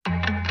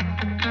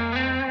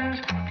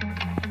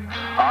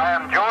I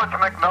am George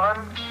McMillan,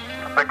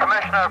 the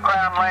Commissioner of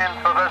Crown Lands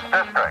for this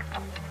district.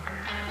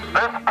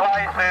 This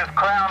place is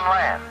Crown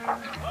Land.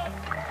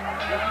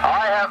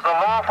 I have the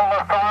lawful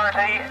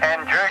authority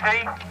and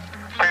duty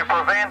to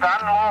prevent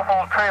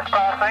unlawful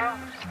trespassing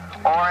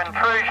or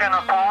intrusion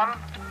upon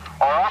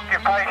or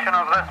occupation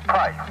of this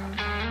place.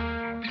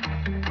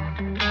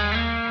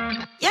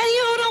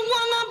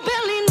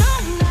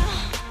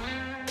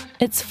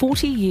 It's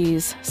 40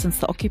 years since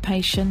the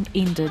occupation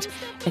ended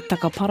at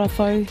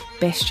Takaparawhā,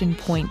 Bastion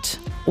Point,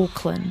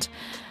 Auckland.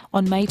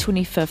 On May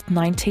 25,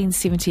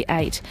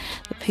 1978,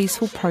 the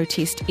peaceful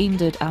protest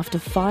ended after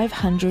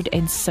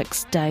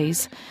 506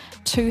 days.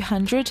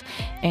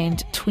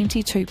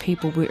 222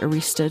 people were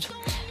arrested.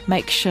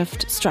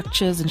 Makeshift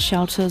structures and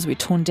shelters were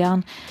torn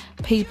down.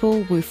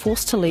 People were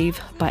forced to leave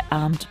by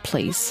armed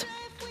police.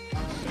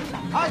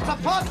 I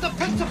support the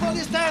principle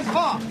you stand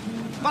for.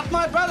 But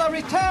my brother,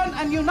 return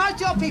and unite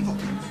your people.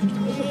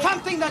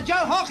 Something that Joe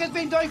Hawke has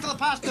been doing for the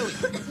past 2 weeks.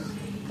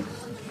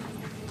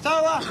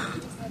 So,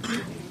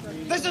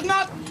 this is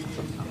not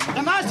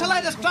an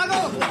isolated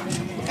struggle.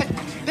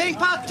 It's being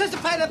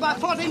participated by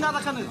 14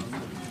 other canoes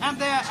and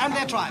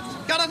their tribes.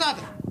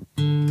 Karanata.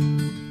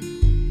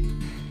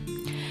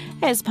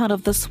 As part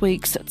of this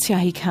week's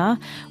Ahi Kaa,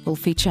 we'll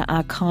feature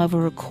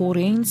archival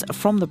recordings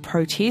from the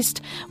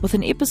protest with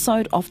an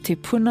episode of Te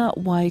Puna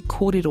Wai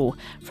Kōrero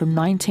from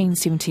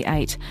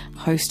 1978,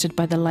 hosted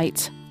by the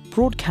late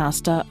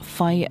broadcaster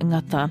Whai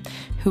Ngata,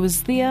 who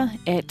was there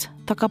at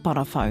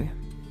Takaparawhā.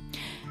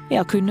 E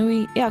aku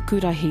nui, e aku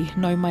rahi,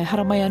 nau mai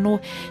haramai anō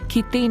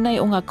ki tēnei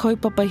o ngā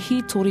kaupapa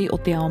hitori o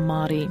te ao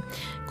Māori,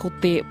 ko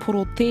te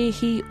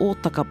porotehi o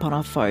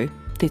Takaparawhā.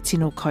 Te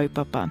tino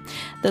kaupapa.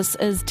 This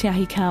is Te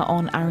Ahi Kaa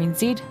on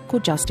RNZ, ko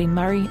Justine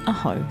Murray,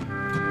 aho.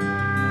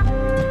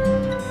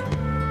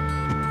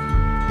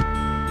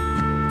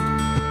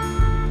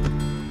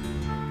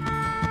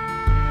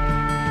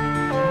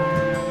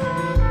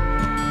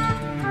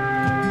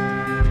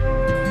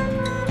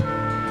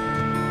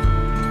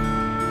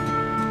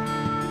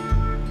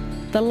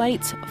 The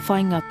late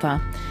Whai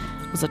Ngata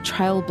was a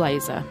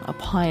trailblazer, a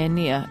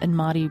pioneer in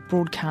Māori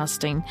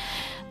broadcasting.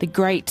 The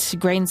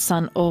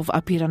great-grandson of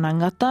Apirana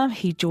Ngata,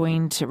 he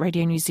joined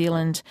Radio New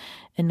Zealand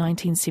in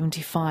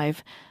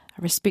 1975.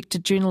 A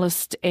respected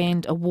journalist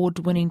and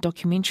award-winning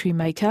documentary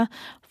maker,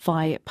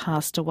 Whai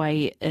passed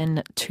away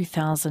in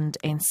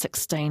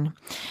 2016.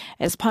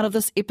 As part of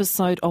this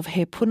episode of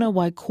He Puna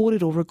Wai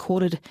Kōrero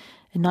recorded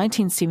in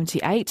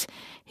 1978,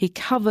 he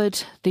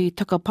covered the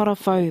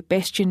Takaparawhā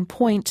Bastion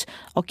Point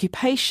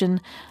occupation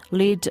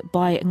led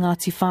by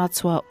Ngāti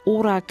Whātua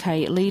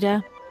Ōrākei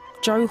leader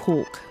Joe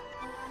Hawke.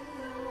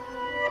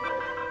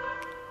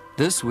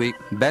 This week,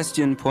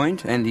 Bastion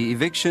Point and the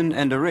eviction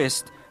and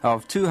arrest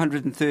of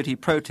 230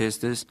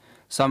 protesters,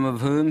 some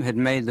of whom had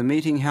made the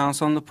meeting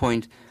house on the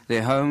point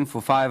their home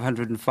for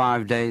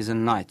 505 days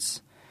and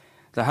nights.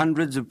 The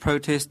hundreds of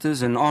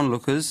protesters and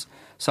onlookers,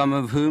 some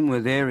of whom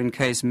were there in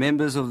case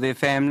members of their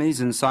families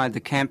inside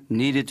the camp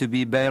needed to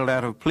be bailed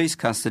out of police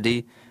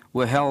custody,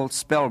 were held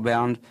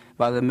spellbound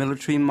by the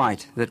military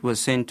might that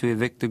was sent to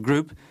evict the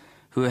group,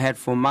 who had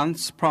for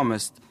months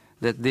promised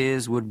that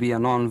theirs would be a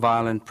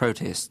non-violent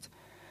protest.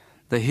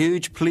 The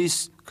huge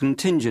police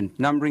contingent,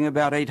 numbering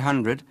about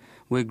 800,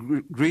 were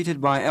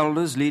greeted by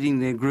elders leading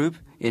their group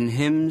in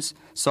hymns,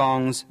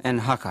 songs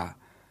and haka.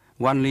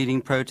 One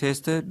leading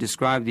protester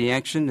described the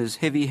action as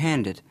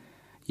heavy-handed.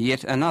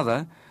 Yet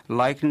another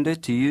likened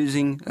it to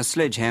using a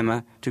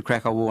sledgehammer to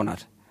crack a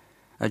walnut.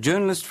 A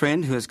journalist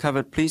friend who has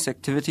covered police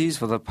activities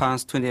for the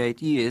past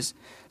 28 years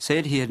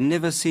said he had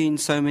never seen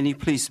so many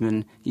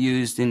policemen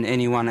used in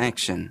any one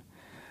action.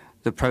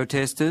 The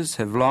protesters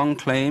have long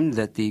claimed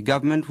that the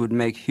government would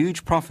make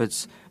huge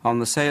profits on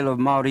the sale of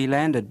Māori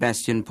land at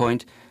Bastion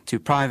Point to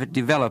private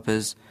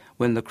developers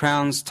when the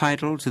Crown's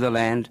title to the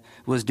land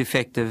was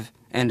defective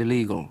and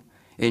illegal.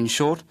 In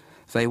short,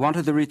 they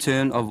wanted the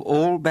return of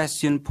all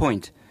Bastion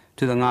Point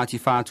to the Ngāti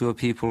Whātua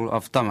people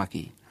of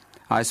Tamaki.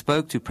 I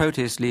spoke to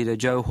protest leader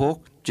Joe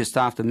Hawke just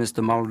after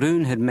Mr.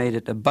 Muldoon had made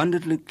it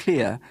abundantly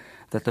clear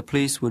that the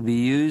police would be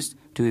used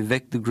to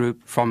evict the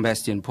group from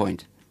Bastion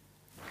Point.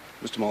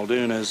 Mr.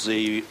 Muldoon, as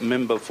the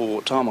member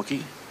for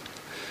Tamaki,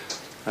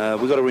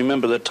 we've got to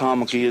remember that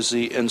Tamaki is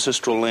the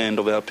ancestral land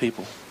of our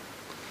people.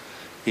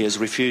 He has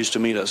refused to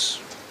meet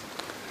us.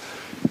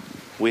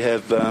 We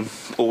have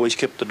always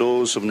kept the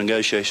doors of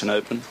negotiation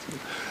open,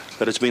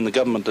 but it's been the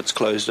government that's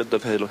closed it.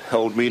 They've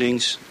held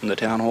meetings in the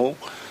town hall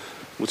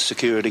with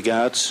security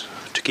guards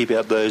to keep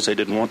out those they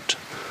didn't want.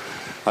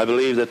 I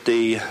believe that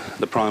the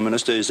Prime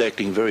Minister is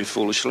acting very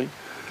foolishly,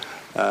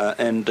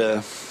 and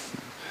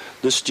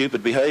this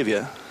stupid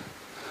behaviour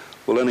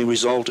will only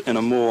result in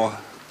a more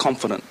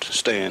confident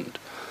stand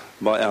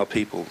by our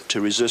people to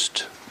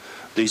resist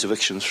these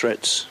eviction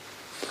threats.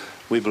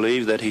 We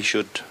believe that he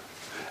should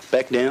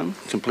back down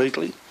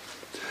completely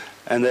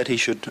and that he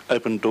should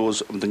open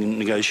doors of the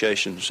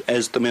negotiations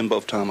as the member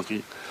of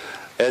Tamaki,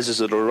 as is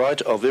it a right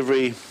of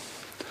every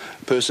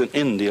person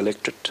in the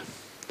electorate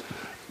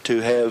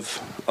to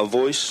have a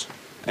voice,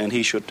 and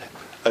he should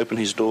open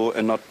his door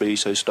and not be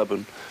so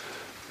stubborn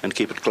and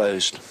keep it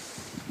closed.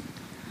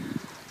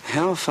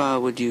 How far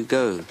would you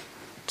go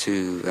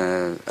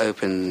to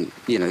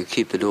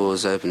keep the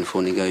doors open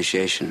for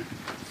negotiation?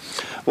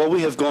 Well,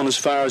 we have gone as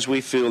far as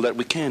we feel that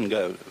we can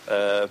go.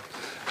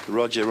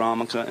 Roger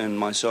Ramaka and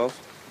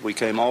myself, we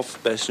came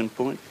off Bastion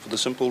Point for the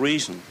simple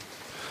reason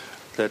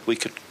that we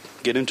could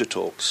get into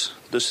talks.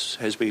 This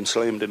has been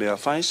slammed in our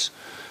face,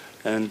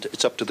 and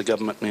it's up to the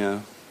government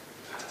now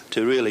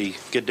to really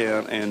get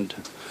down and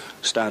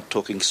start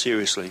talking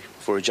seriously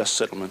for a just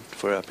settlement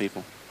for our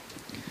people.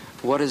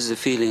 What is the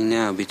feeling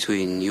now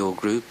between your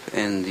group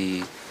and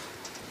the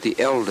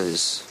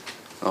elders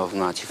of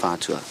Ngāti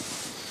Whātua?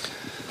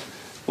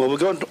 Well, we've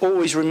got to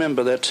always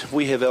remember that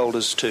we have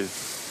elders too.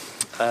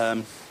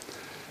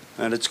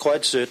 And it's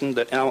quite certain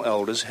that our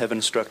elders have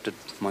instructed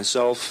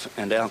myself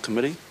and our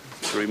committee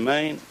to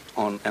remain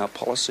on our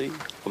policy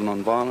of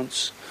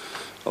non-violence,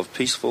 of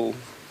peaceful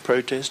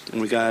protest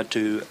in regard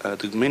to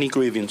the many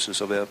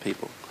grievances of our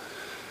people.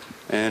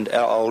 And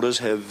our elders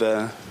have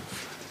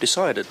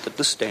decided that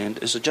this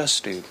stand is a just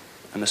stand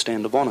and a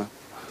stand of honour.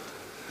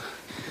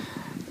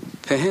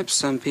 Perhaps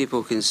some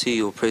people can see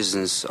your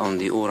presence on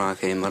the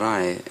Ōrākei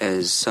Marae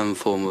as some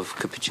form of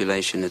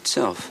capitulation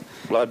itself.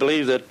 Well, I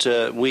believe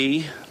that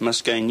we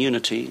must gain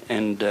unity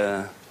and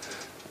a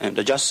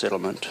just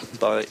settlement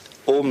by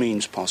all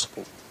means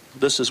possible.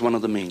 This is one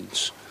of the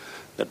means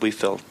that we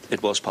felt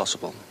it was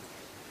possible.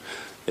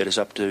 It is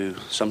up to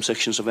some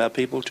sections of our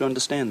people to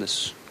understand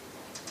this,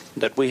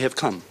 that we have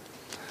come.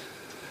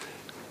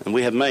 And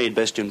we have made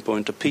Bastion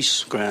Point a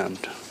peace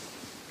ground.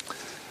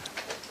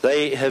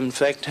 They have, in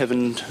fact,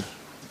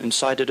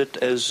 incited it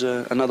as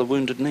another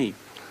wounded knee.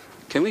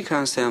 Can we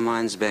cast our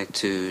minds back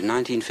to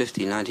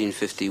 1950,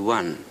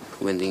 1951,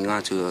 when the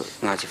Ngāti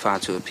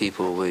Whātua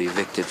people were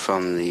evicted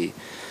from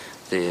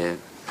their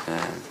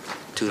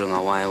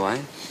Turanga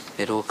Waiwai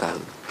at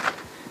Ōkahu?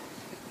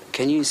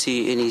 Can you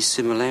see any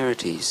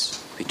similarities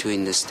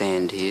between the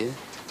stand here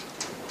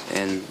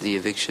and the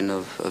eviction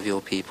of your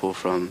people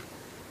from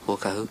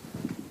Ōkahu?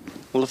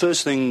 Well, the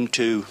first thing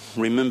to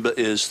remember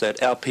is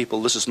that our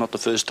people, this is not the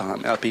first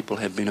time our people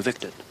have been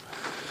evicted.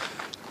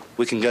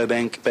 We can go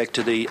back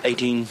to the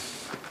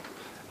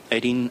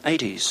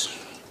 1880s,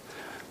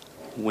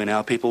 when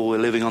our people were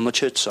living on the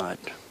church side,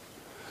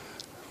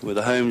 where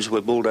the homes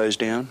were bulldozed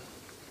down.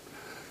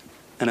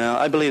 And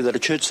I believe that a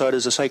church site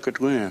is a sacred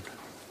ground,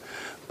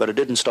 but it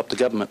didn't stop the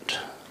government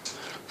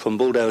from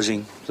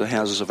bulldozing the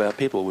houses of our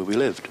people where we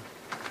lived.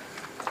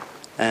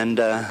 And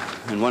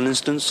in one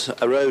instance,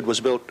 a road was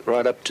built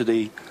right up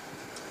to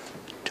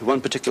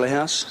one particular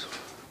house,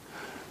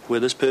 where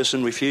this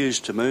person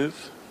refused to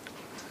move.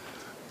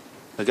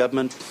 The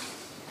government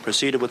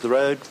proceeded with the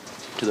road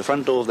to the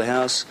front door of the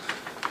house,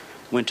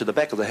 went to the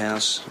back of the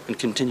house and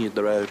continued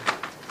the road.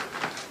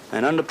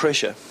 And under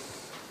pressure,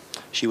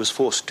 she was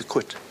forced to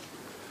quit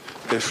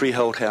her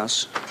freehold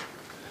house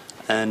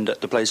and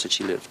the place that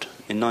she lived.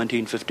 In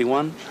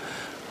 1951,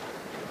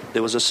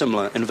 there was a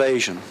similar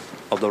invasion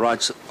of the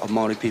rights of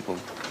Māori people,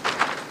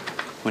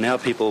 when our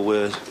people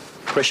were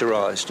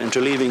pressurised into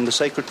leaving the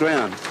sacred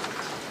ground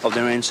of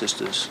their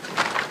ancestors.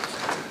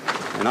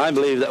 And I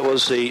believe that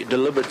was the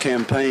deliberate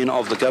campaign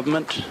of the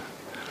government,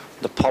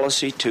 the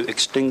policy to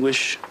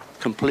extinguish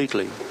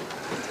completely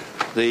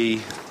the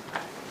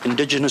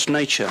indigenous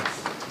nature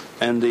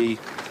and the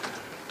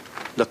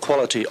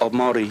quality of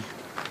Māori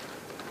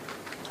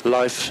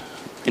life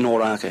in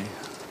Ōrākei.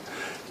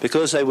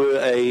 Because they were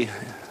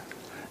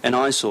an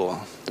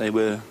eyesore. They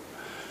were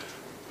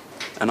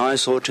an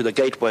eyesore to the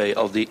gateway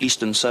of the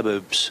eastern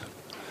suburbs,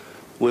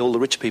 where all the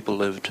rich people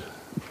lived.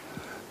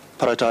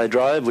 Paratai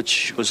Drive,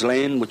 which was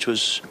land which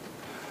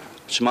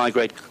my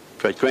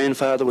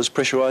great-grandfather was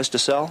pressurised to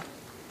sell,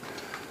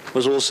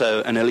 was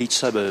also an elite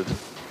suburb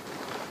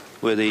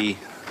where the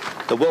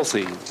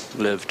wealthy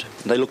lived.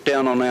 They looked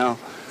down on our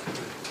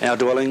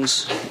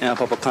dwellings, our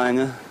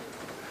papakainga,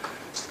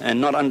 and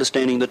not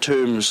understanding the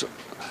terms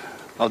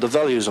of the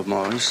values of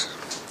Māoris,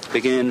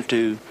 began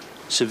to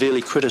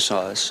severely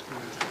criticise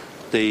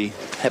the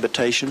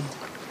habitation,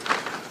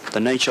 the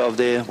nature of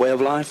their way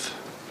of life,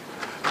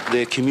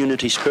 their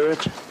community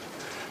spirit,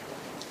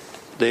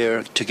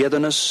 their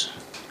togetherness,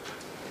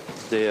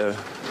 the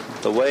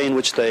way in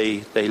which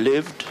they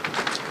lived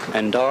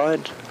and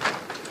died,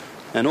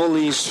 and all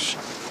these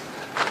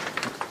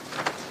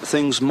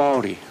things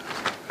Māori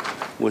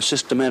were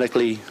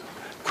systematically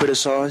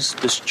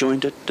criticised,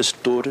 disjointed,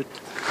 distorted,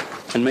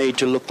 and made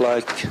to look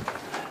like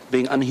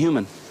being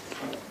unhuman.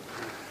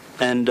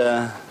 And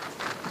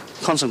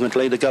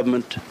consequently, the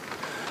government,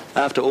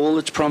 after all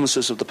its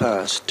promises of the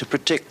past to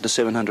protect the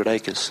 700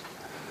 acres,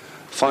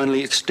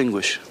 finally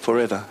extinguish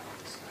forever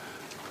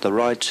the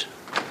right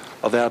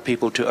of our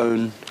people to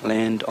own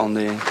land on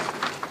their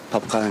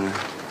papakainga.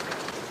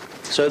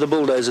 So the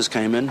bulldozers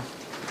came in,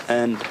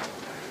 and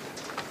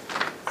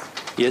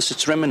yes,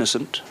 it's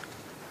reminiscent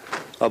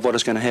of what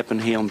is going to happen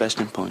here on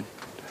Bastion Point.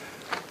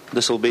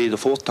 This will be the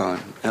fourth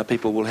time our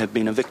people will have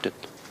been evicted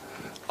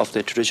off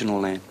their traditional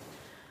land.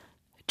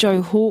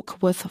 Joe Hawke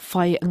with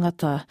Whai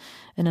Ngata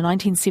in a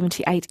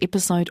 1978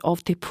 episode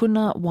of Te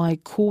Puna Wai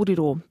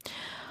Kōrero.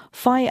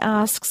 Whai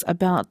asks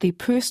about the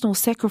personal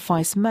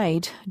sacrifice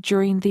made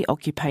during the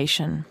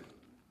occupation.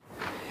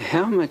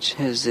 How much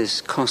has this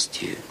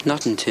cost you?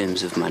 Not in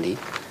terms of money,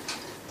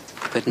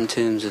 but in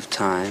terms of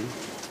time.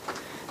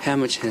 How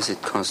much has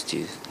it cost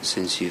you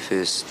since you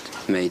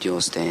first made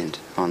your stand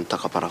on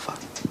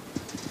Takaparawhā?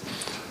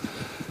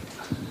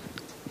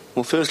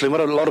 Well, firstly, what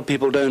a lot of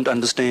people don't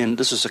understand,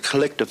 this is a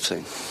collective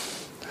thing.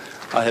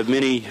 I have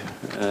many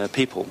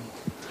people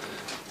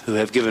who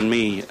have given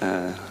me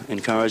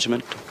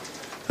encouragement,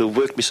 who have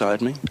worked beside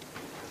me.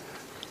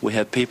 We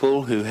have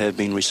people who have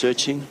been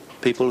researching,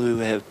 people who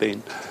have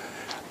been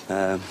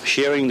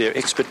sharing their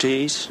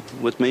expertise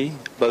with me,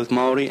 both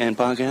Māori and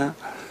Pākehā.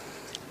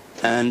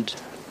 And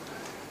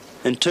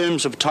in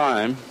terms of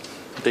time,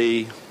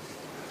 the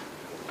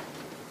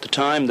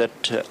time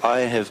that I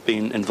have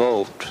been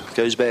involved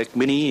goes back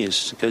many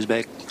years. It goes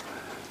back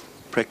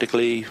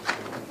practically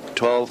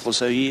 12 or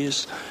so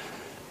years,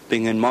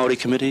 being in Māori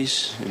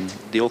committees, in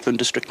the Auckland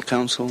District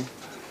Council,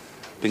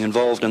 being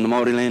involved in the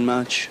Māori Land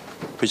March,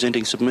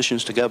 presenting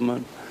submissions to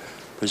government,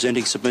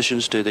 presenting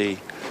submissions to the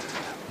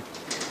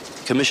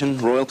Commission,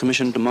 Royal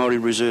Commission to Māori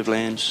Reserve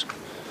Lands,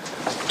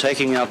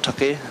 taking our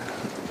take,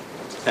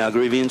 our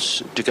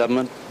grievance to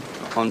government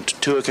on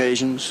 2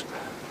 occasions,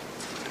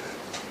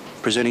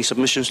 presenting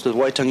submissions to the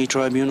Waitangi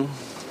Tribunal,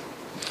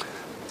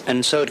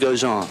 and so it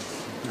goes on.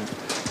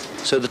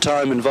 So the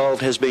time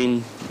involved has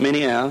been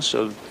many hours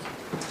of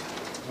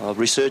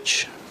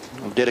research,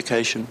 of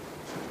dedication,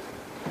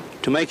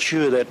 to make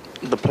sure that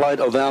the plight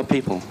of our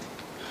people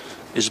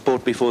is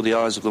brought before the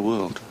eyes of the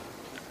world.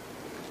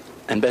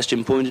 And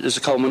Bastion Point is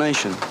a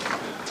culmination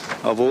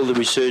of all the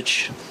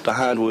research, the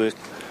hard work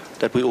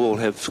that we all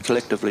have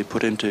collectively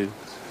put into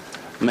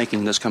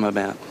making this come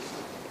about.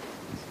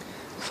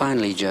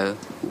 Finally, Joe,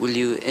 will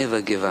you ever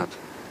give up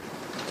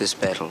this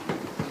battle?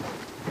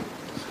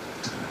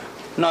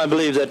 No, I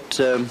believe that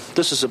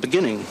this is a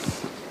beginning.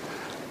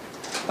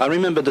 I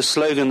remember the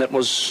slogan that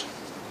was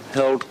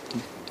held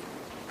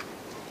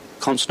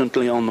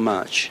constantly on the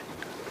march: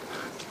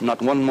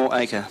 not one more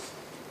acre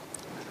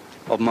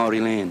of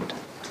Māori land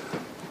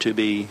to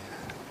be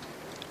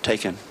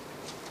taken.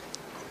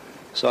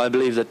 So I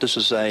believe that this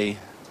is a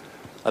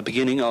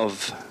beginning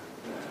of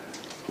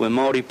where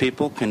Māori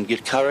people can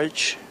get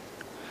courage,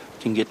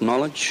 can get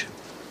knowledge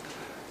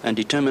and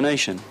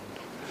determination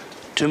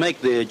to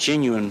make their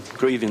genuine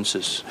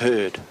grievances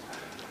heard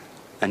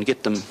and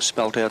get them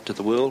spelt out to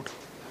the world,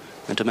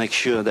 and to make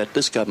sure that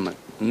this government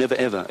never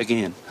ever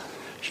again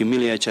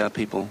humiliates our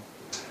people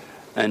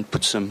and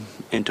puts them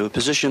into a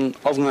position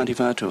of Ngāti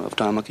Whātua, of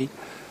Tāmaki,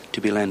 to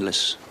be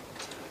landless.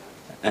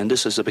 And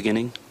this is the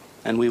beginning,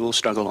 and we will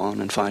struggle on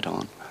and fight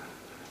on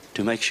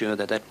to make sure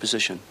that that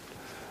position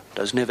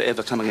does never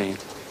ever come again.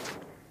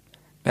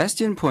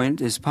 Bastion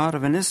Point is part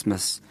of an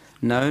isthmus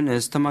known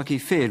as Tamaki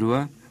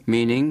Whērua,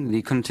 meaning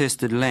the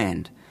contested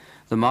land.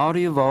 The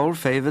Māori of old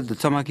favoured the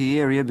Tamaki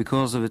area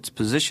because of its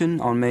position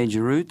on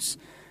major routes,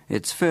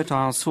 its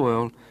fertile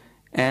soil,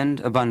 and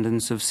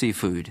abundance of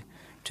seafood.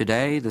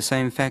 Today, the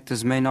same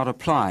factors may not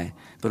apply,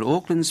 but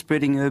Auckland's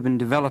spreading urban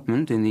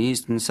development in the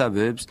eastern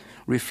suburbs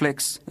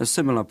reflects a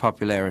similar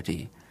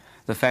popularity.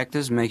 The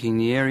factors making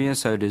the area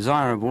so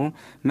desirable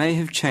may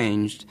have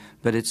changed,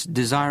 but its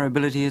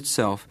desirability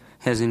itself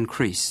has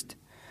increased.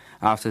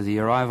 After the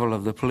arrival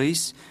of the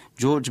police,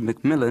 George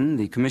McMillan,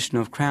 the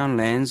Commissioner of Crown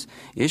Lands,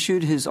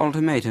 issued his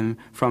ultimatum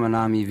from an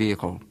army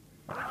vehicle.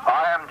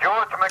 I am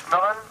George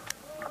McMillan,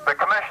 the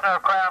Commissioner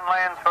of Crown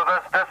Lands for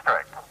this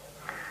district.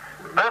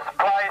 This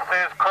place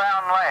is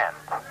Crown Land.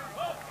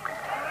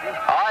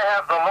 I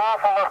have the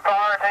lawful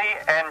authority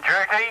and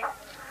duty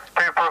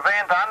to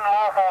prevent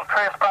unlawful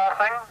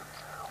trespassing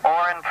or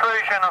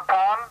intrusion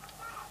upon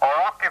or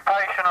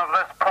occupation of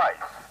this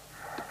place,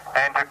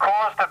 and to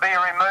cause to be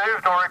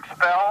removed or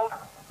expelled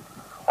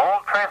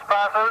all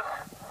trespassers,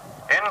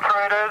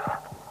 intruders,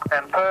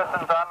 and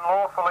persons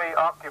unlawfully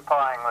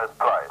occupying this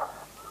place.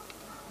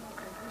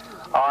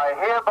 I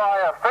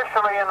hereby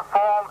officially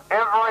inform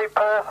every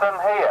person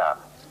here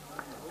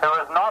who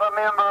is not a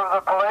member of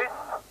the police,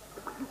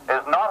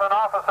 is not an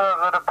officer of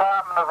the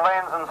Department of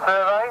Lands and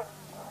Survey,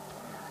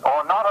 or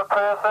not a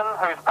person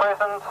whose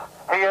presence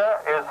here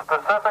is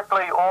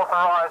specifically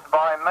authorised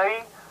by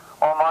me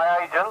or my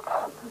agents,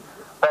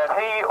 that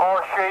he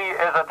or she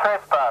is a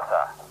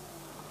trespasser.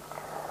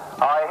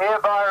 I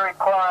hereby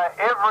require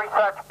every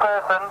such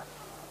person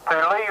to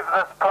leave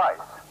this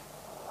place.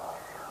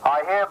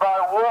 I hereby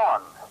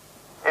warn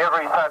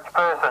every such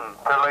person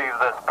to leave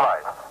this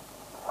place.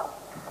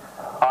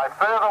 I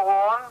further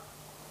warn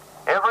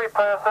every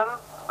person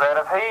that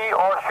if he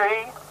or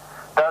she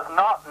does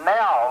not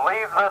now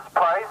leave this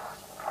place,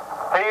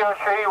 he or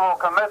she will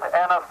commit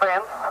an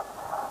offence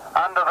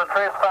under the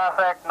Trespass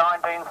Act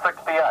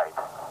 1968.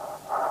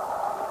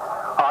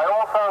 I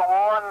also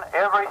warn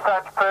every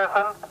such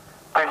person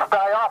to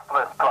stay off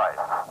this place.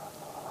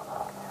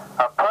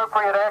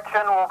 Appropriate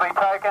action will be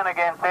taken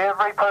against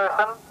every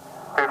person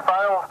who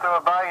fails to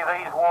obey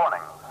these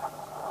warnings.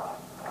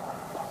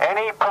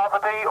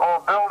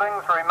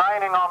 buildings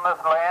remaining on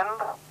this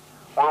land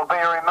will be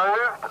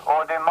removed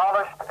or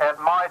demolished at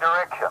my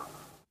direction.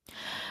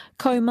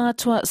 Ko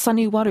Mātua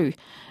Saniwaru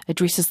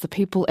addresses the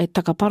people at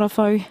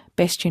Takaparawhā,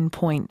 Bastion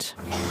Point.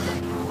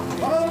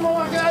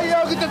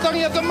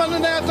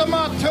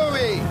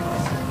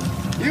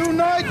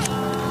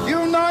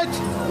 Unite,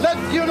 let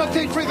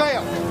unity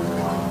prevail.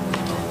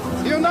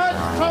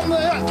 Unite from the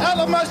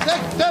outermost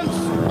extents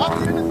of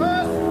the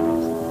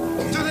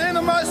universe to the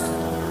innermost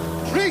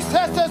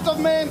recesses of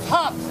man's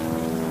heart.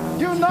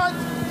 Unite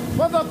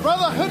with the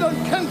brotherhood and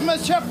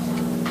kinsmanship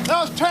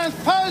that was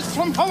transposed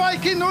from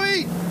Hawaii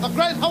Nui, the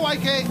great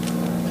Hawaii,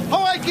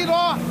 Hawaii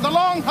Roa, the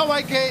long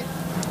Hawaii,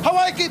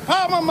 Hawaii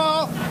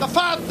Pāmamau, the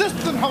far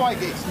distant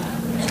Hawaii.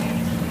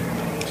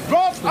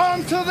 Brought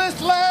onto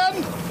this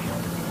land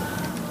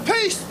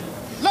peace,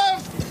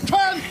 love,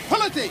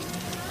 tranquility.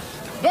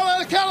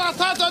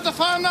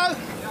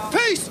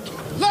 Peace,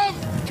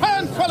 love,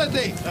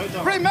 tranquility.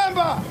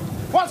 Remember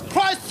what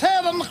Christ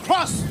said on the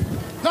cross.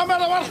 No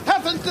matter what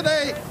happens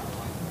today,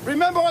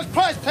 remember what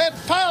Christ said,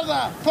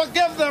 Father,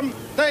 forgive them,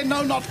 they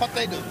know not what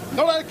they do.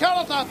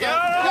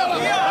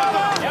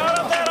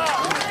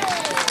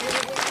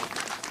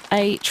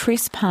 A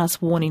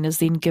trespass warning is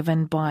then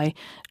given by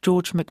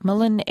George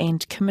McMillan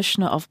and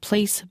Commissioner of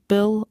Police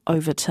Bill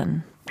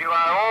Overton. You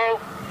are all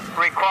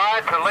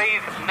required to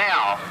leave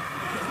now,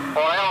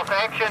 or else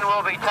action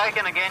will be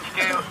taken against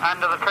you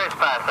under the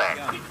Trespass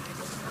Act.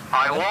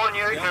 I warn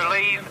you to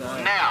leave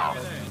now.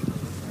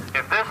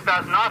 If this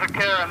does not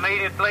occur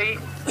immediately,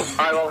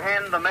 I will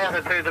hand the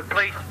matter to the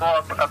police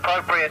for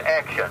appropriate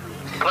action.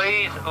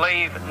 Please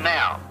leave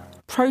now.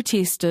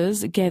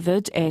 Protesters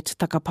gathered at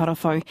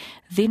Takaparawhā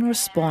then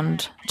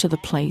respond to the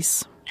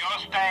police. You'll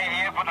stay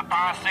here for the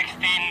past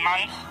 16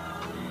 months.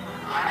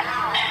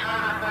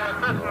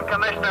 Assistant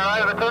Commissioner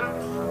Overton,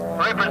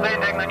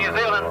 representing the New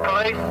Zealand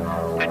Police,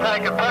 to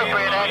take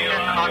appropriate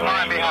action on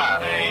my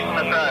behalf.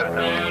 Mr.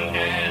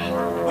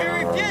 Overton. We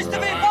refuse to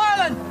be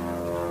violent.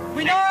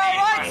 We know our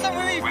rights and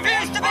we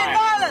refuse to be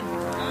violent.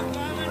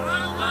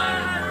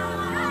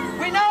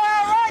 We know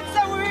our rights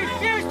and we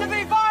refuse to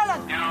be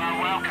violent. You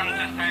are welcome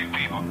to stay,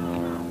 people.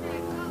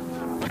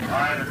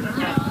 I'm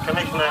Assistant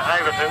Commissioner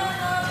Overton,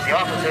 the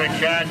officer in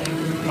charge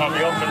of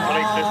the Auckland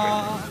Police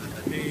District.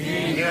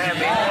 You have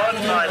been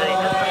warned by the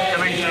Assistant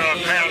Commissioner of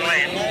Crown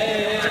Land,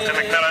 Mr.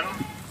 McMillan,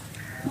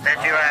 that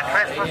you are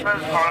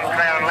trespassers on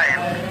Crown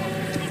land,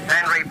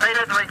 and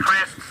repeated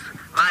requests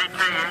made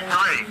to you to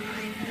leave.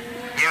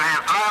 You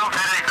have failed to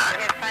do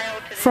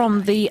so. From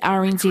the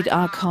RNZ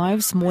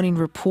Archives morning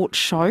report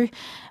show,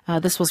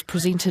 this was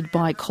presented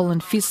by Colin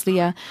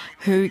Feslier,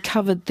 who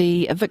covered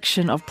the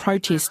eviction of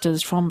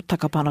protesters from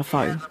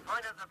Takaparawhā.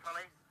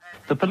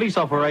 The police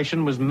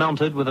operation was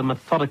mounted with a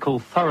methodical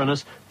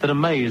thoroughness that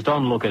amazed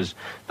onlookers.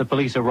 The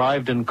police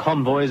arrived in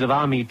convoys of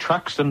army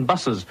trucks and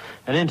buses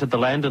and entered the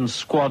land in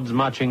squads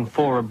marching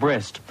four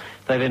abreast.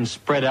 They then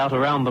spread out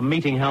around the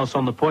meeting house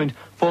on the point,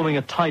 forming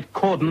a tight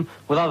cordon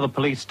with other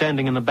police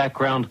standing in the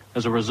background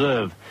as a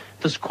reserve.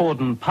 This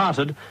cordon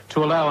parted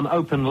to allow an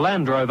open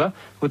Land Rover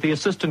with the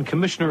Assistant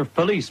Commissioner of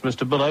Police,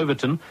 Mr. Bill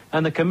Overton,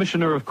 and the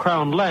Commissioner of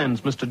Crown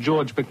Lands, Mr.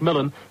 George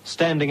McMillan,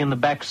 standing in the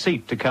back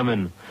seat to come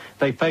in.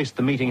 They faced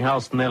the meeting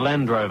house in their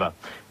Land Rover.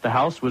 The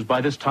house was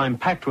by this time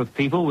packed with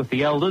people, with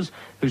the elders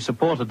who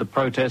supported the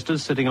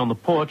protesters sitting on the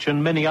porch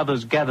and many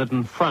others gathered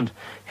in front.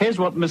 Here's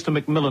what Mr.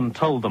 McMillan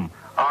told them.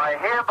 I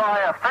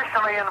hereby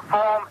officially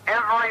inform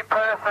every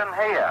person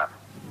here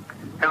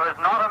who is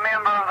not a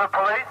member of the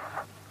police,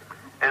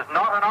 is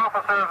not an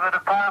officer of the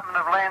Department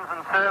of Lands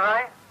and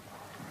Survey,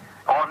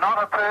 or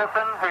not a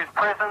person whose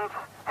presence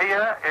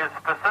here is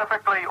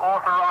specifically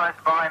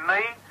authorised by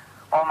me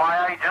or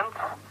my agents,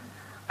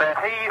 that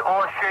he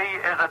or she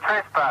is a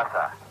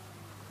trespasser.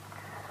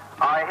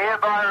 I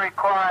hereby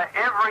require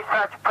every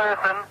such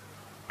person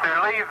to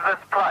leave this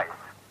place.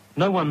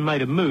 No one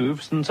made a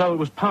move, and so it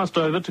was passed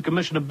over to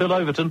Commissioner Bill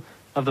Overton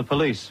of the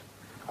police.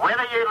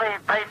 Whether you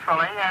leave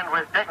peacefully and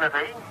with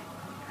dignity,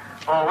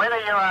 or whether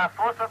you are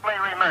forcibly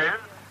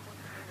removed,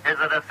 is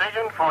a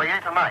decision for you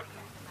to make.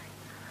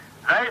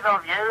 Those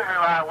of you who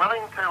are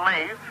willing to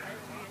leave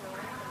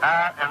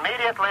are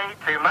immediately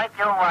to make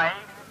your way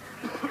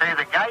to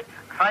the gate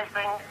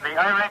facing the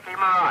Ahi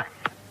Kaa.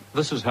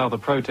 This is how the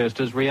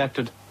protesters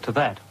reacted to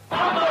that.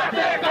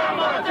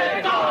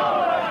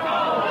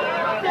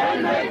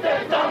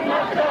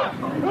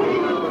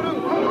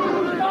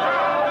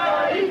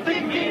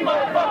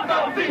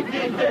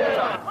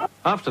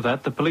 After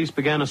that, the police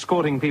began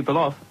escorting people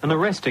off and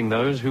arresting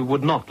those who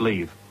would not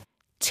leave.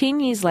 10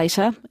 years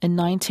later, in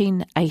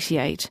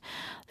 1988,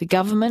 the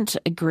government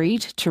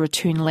agreed to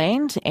return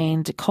land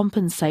and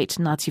compensate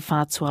Ngāti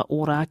Whātua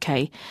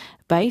Ōrākei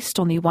based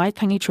on the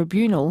Waitangi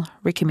Tribunal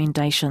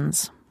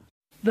recommendations.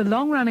 The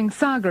long-running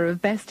saga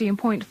of Bastion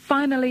Point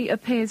finally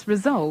appears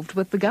resolved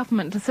with the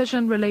government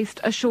decision released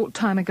a short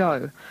time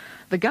ago.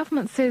 The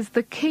government says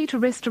the key to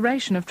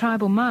restoration of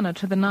tribal mana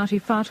to the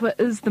Ngāti Whātua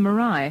is the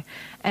marae,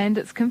 and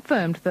it's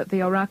confirmed that the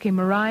Ōrākei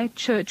Marae,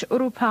 Church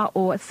Urupa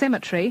or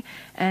Cemetery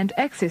and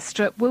access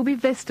strip will be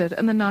vested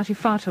in the Ngāti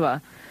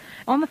Whātua.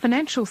 On the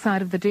financial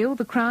side of the deal,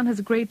 the Crown has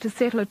agreed to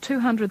settle a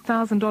 $200,000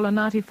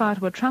 Ngāti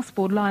Whātua Trust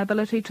Board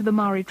liability to the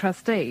Māori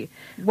trustee.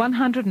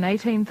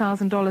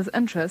 $118,000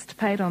 interest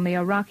paid on the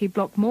Auraki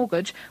block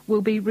mortgage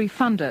will be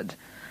refunded.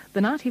 The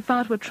Ngāti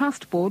Whātua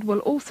Trust Board will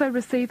also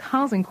receive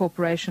Housing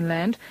Corporation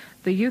land,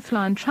 the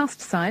Youthline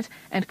Trust site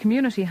and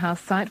Community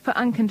House site for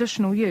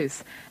unconditional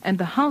use, and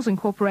the Housing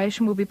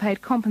Corporation will be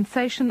paid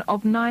compensation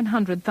of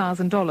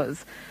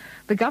 $900,000.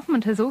 The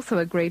government has also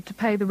agreed to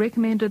pay the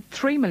recommended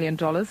 $3 million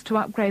to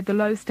upgrade the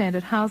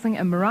low-standard housing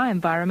and marae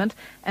environment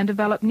and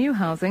develop new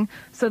housing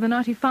so the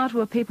Ngāti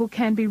Whātua people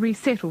can be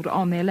resettled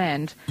on their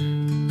land.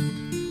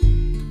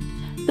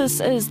 This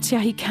is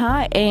Ahi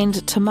Kaa,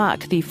 and to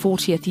mark the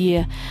 40th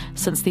year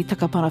since the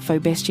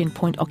Takaparawhā Bastion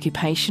Point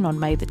occupation on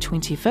May the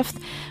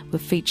 25th,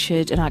 we've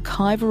featured an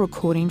archival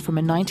recording from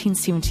a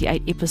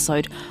 1978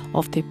 episode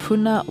of Te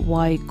Puna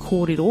Wai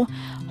Kōrero,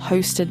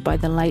 hosted by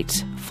the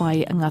late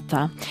Whai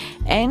Ngata,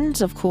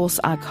 and, of course,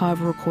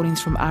 archival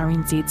recordings from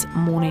RNZ's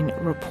Morning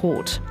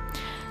Report.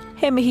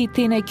 He mihi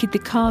tēnei ki te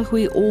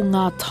kāhui o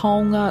ngā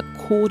taonga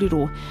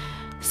kōrero.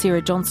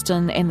 Sarah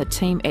Johnston and the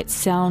team at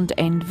Sound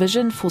and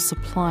Vision for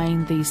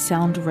supplying the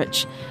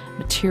sound-rich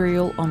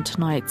material on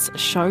tonight's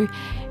show.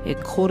 E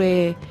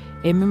kore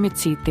e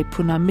mimiti te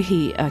puna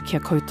mihi kia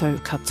koutou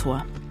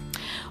katoa.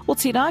 O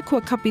tērā, kua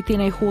kapi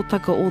tēnei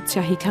hōtaka o Te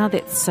Ahi Kaa.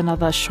 That's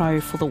another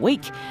show for the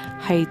week.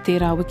 Hei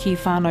tērā wiki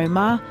whānau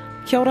mā,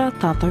 kia ora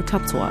tātou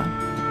katoa.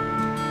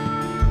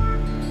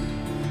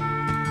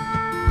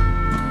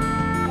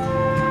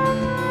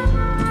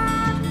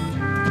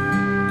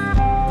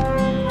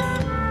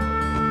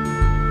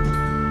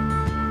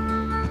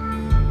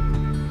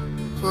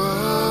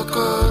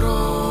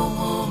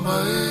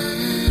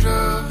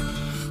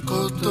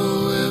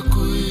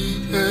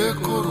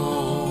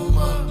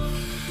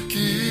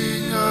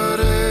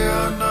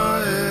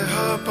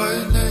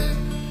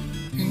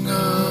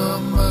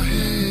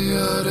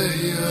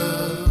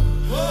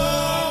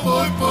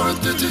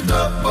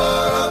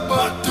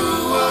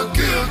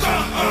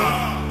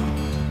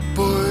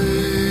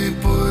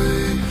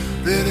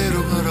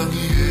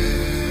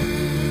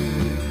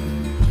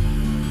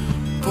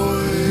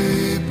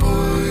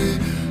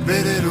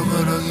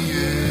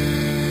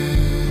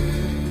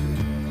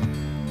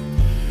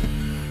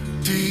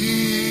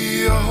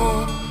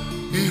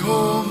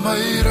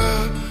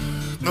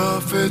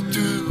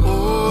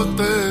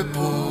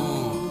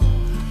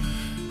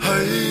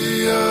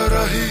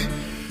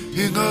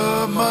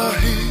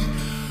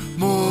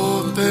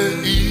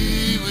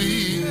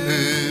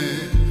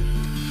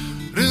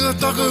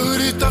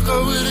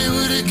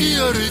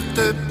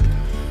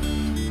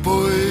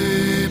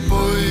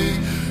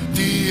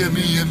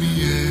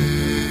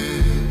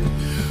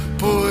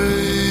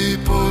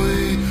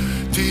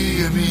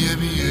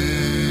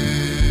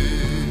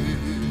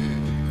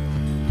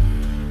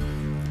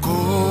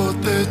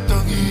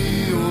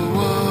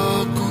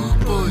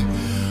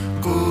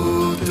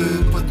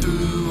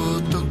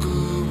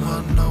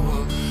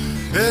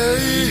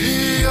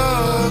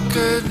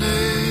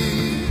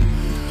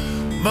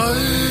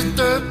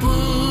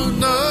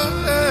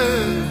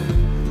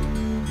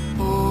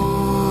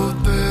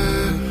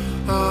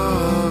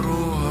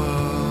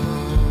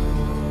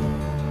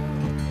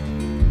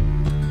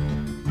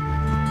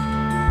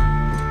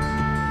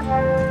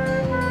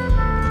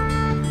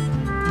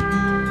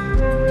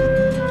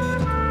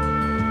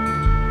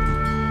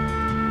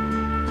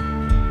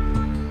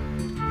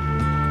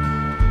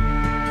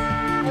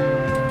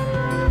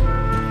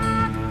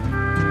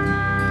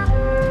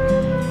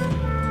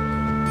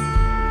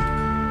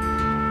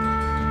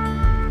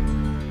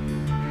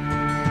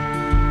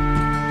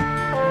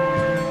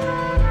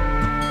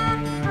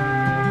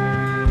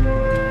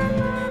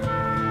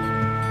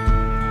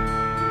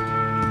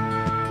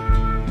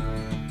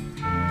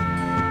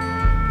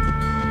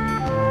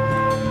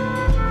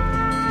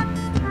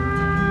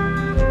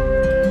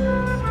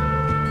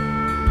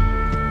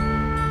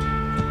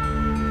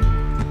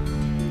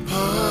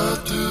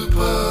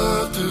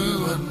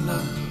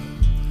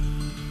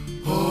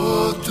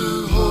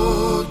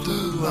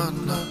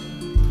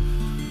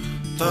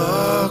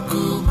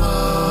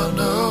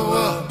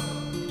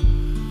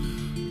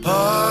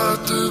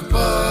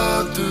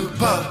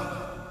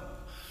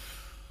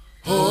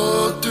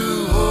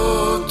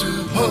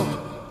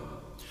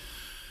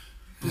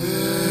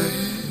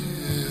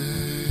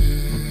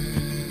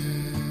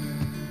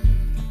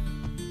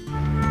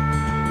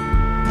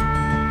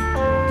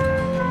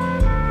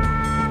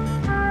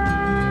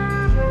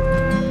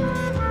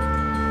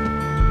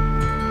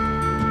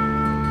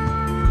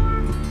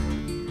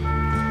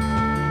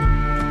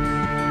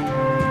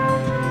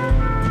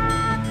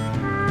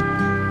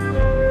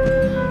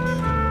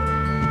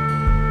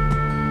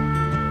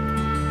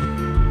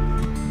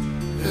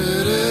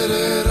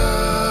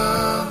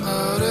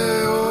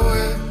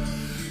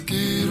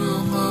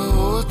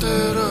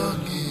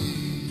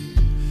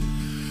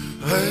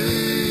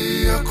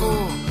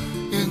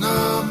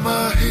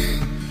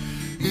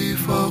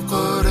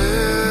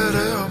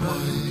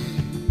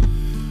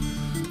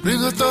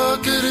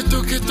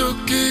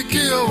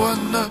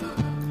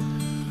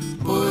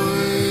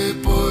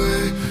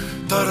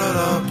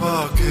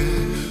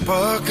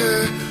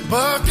 Pake,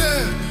 pake,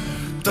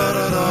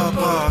 tarara.